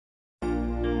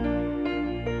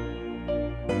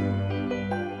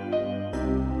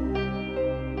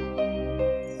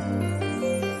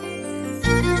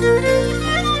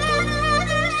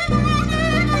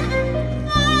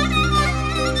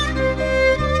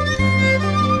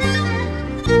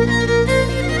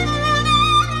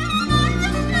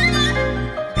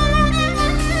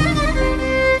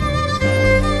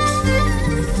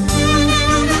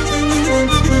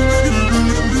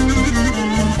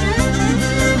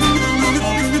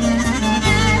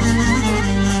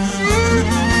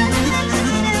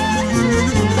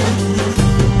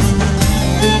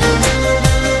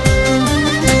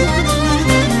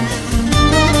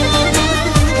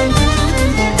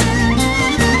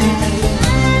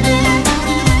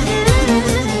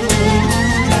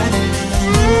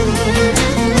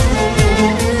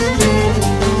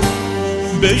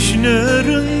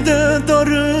Bejnerinde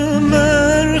darı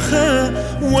merxe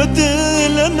ve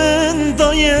dilemin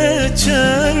daye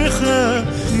çerxe.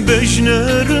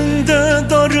 Bejnerinde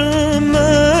darı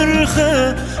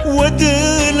merxe ve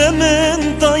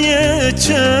dilemin daye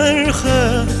çerxe.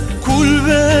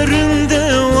 Kulverinde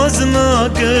vazna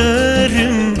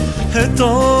gerim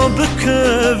heta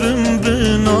bikevim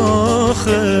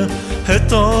binaxe.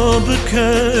 Heta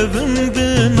bikevim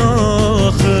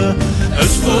binaxe.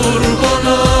 Ez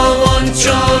Qurbana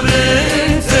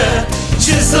Cavên Te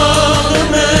çi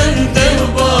zalimin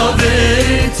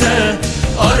devbavên te.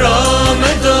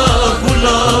 Arameda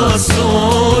gula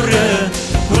sore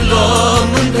gula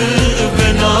min bi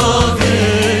navê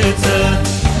te.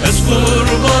 Ez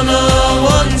Qurbana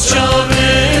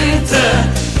Cavên Te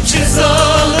çi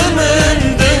zalimin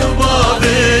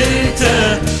devbavên te.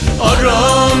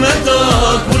 Arameda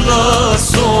gula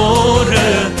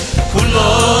sore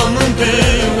gula min bi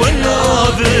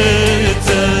navê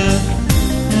te.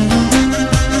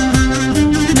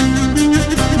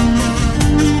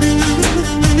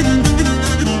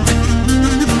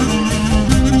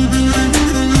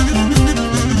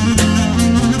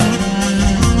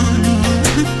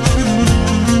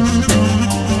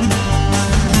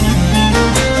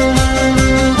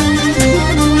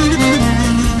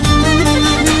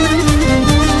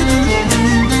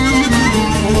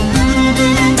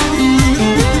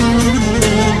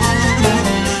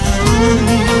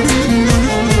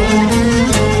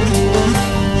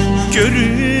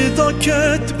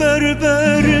 Ket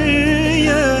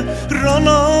berberiye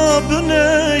rana bine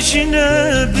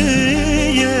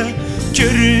jinebiye.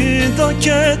 Gerida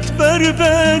ket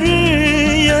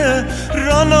berberiye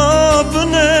rana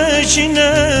bine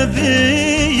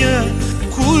jinebiye.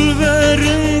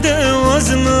 Kulverinde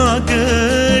vazna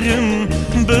gerim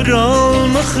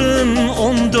biralmıxın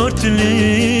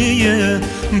 14'liye.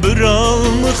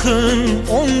 Biralmıxın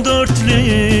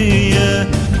 14'liye.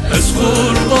 Ez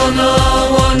Qurbana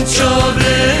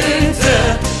Cavên Te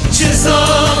çi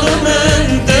zalimin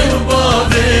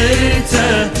devbavên te.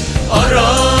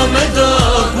 Arameda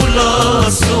gula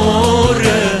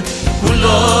sore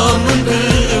gula min bi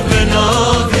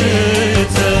navê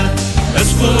te. Ez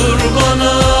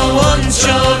Qurbana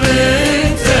Cavên